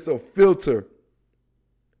once it's a filter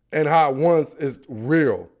and how once is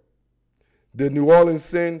real. The New Orleans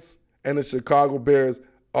Saints and the Chicago Bears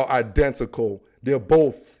are identical. They're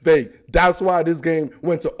both fake. That's why this game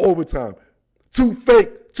went to overtime. Two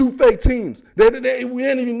fake teams. We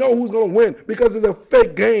didn't even know who's going to win because it's a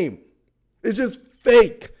fake game. It's just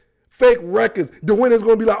fake. Fake records. The winner's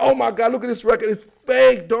going to be like, oh my God, look at this record. It's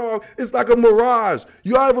fake, dog. It's like a mirage.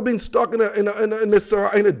 You ever been stuck in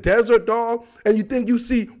a desert, dog, and you think you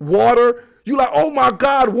see water? You like, oh my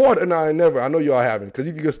God, water. No, I never. I know y'all haven't. Because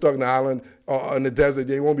if you get stuck in the island or in the desert,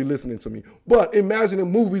 they won't be listening to me. But imagine the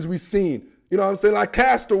movies we've seen. You know what I'm saying? Like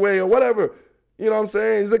Castaway or whatever. You know what I'm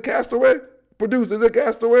saying? Is it Castaway? Produce, is it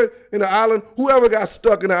Castaway in the island? Whoever got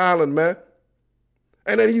stuck in the island, man.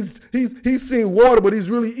 And then he's seeing water, but he's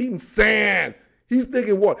really eating sand. He's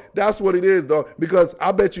thinking water. That's what it is, though. Because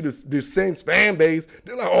I bet you the Saints fan base,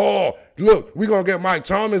 they're like, oh, look, we're going to get Mike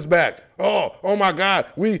Thomas back. Oh my God,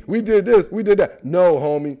 we did this, we did that. No,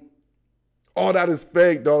 homie. All that is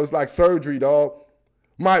fake, dog. It's like surgery, dog.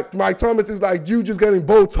 Mike Thomas is like you just getting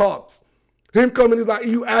Botox. Him coming is like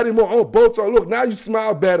you adding more. Oh, Botox. Look, now you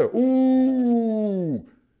smile better. Ooh.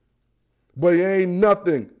 But it ain't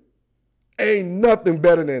nothing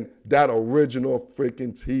better than that original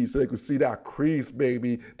freaking tee. So they could see that crease,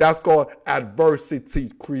 baby. That's called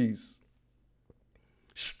adversity crease.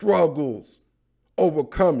 Struggles,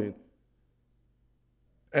 overcoming.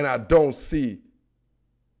 And I don't see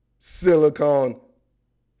silicone,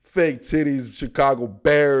 fake titties, Chicago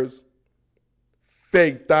Bears,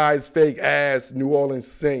 fake thighs, fake ass, New Orleans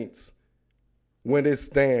Saints when they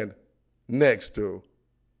stand next to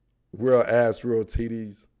real ass, real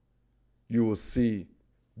titties. You will see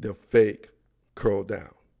the fake curl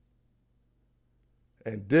down.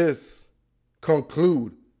 And this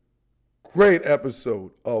conclude great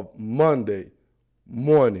episode of Monday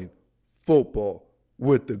Morning Football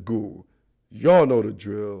with the Guru. Y'all know the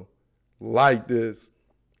drill. Like this,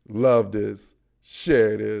 love this,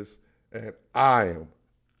 share this, and I am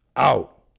out.